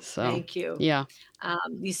 Thank you. So, Thank you. yeah,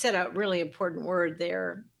 You said a really important word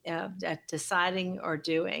there, at deciding or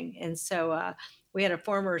doing. And so we had a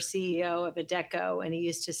former CEO of Adecco, and he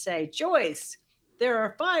used to say, Joyce, there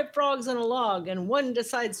are 5 frogs on a log, and one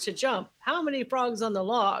decides to jump. How many frogs on the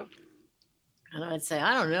log? And I'd say,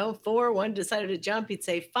 I don't know, 4. One decided to jump. He'd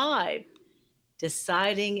say 5.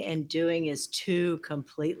 Deciding and doing is 2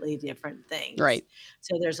 completely different things. right.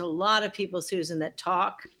 So there's a lot of people, Susan, that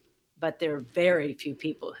talk, but there are very few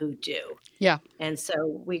people who do. Yeah, And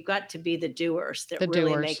so we've got to be the doers that the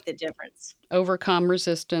really doers. make the difference. Overcome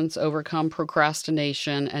resistance, overcome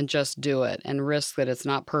procrastination, and just do it and risk that it's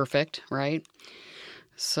not perfect, right?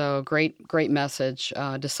 So great message.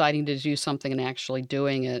 Deciding to do something and actually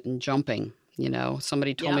doing it and jumping.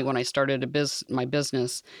 Somebody told me Yeah. when I started my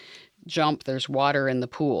business, jump, there's water in the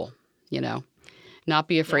pool, you know. Not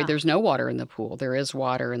be afraid Yeah. there's no water in the pool. There is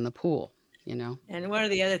water in the pool. And one of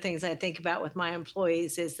the other things I think about with my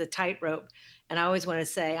employees is the tightrope. And I always want to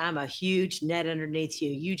say, I'm a huge net underneath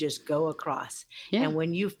you. You just go across. Yeah, And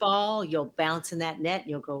when you fall, you'll bounce in that net and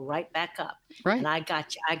you'll go right back up. And right. I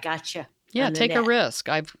got you. I got you Yeah, on the take a net. risk.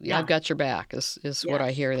 I've Yeah. got your back is what I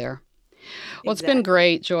Yes. hear there. Well, it's been Exactly.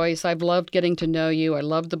 great, Joyce. I've loved getting to know you. I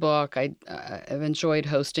love the book. I've enjoyed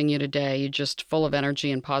hosting you today. You're just full of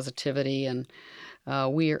energy and positivity. And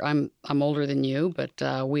I'm older than you,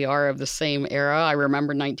 but we are of the same era. I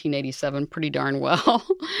remember 1987 pretty darn well.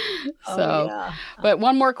 Oh, So, yeah. but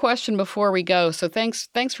one more question before we go. So thanks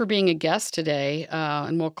for being a guest today,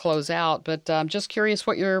 and we'll close out. But I'm just curious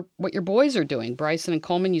what your boys are doing. Bryson and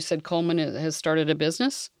Coleman. You said Coleman has started a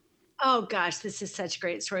business. Oh gosh, this is such a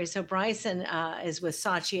great story. So Bryson is with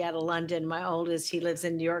Saatchi out of London. My oldest, he lives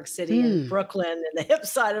in New York City and Hmm. Brooklyn and the hip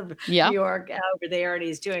side of New Yeah. York over there, and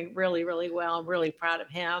he's doing really, really well. I'm really proud of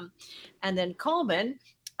him. And then Coleman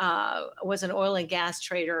was an oil and gas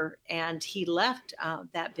trader, and he left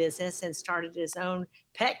that business and started his own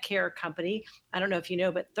pet care company. I don't know if you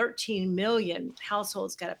know, but 13 million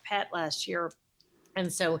households got a pet last year,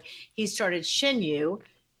 and so he started Shinyu,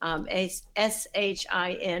 Shinyu,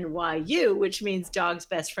 which means dog's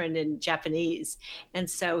best friend in Japanese. And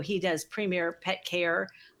so he does premier pet care,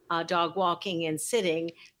 dog walking and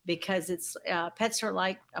sitting, because it's pets are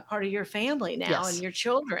like a part of your family now and Yes. your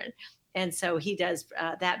children. And so he does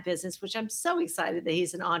that business, which I'm so excited that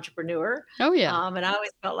he's an entrepreneur. Oh yeah. And I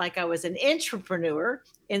always felt like I was an entrepreneur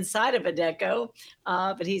inside of Adecco,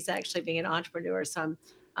 but he's actually being an entrepreneur. So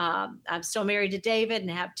I'm still married to David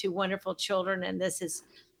and have 2 wonderful children, and this has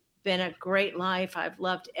been a great life. I've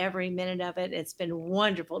loved every minute of it. It's been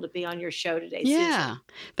wonderful to be on your show today, Yeah. Susan.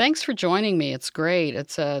 Thanks for joining me. It's great.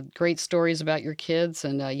 It's great stories about your kids.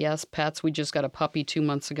 And yes, pets. We just got a puppy 2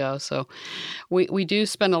 months ago. So we do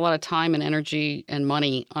spend a lot of time and energy and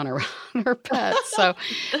money on our, on our pets. So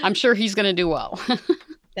I'm sure he's going to do well.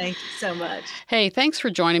 Thank you so much. Hey, thanks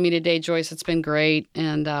for joining me today, Joyce. It's been great.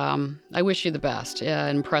 And I wish you the best. Yeah,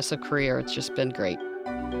 an impressive career. It's just been great.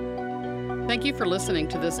 Thank you for listening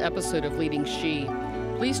to this episode of Leading She.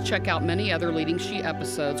 Please check out many other Leading She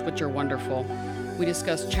episodes, which are wonderful. We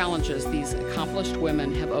discuss challenges these accomplished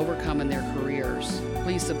women have overcome in their careers.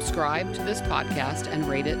 Please subscribe to this podcast and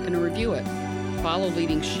rate it and review it. Follow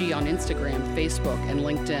Leading She on Instagram, Facebook, and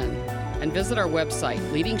LinkedIn. And visit our website,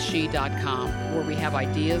 leadingshe.com, where we have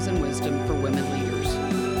ideas and wisdom for women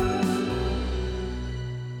leaders.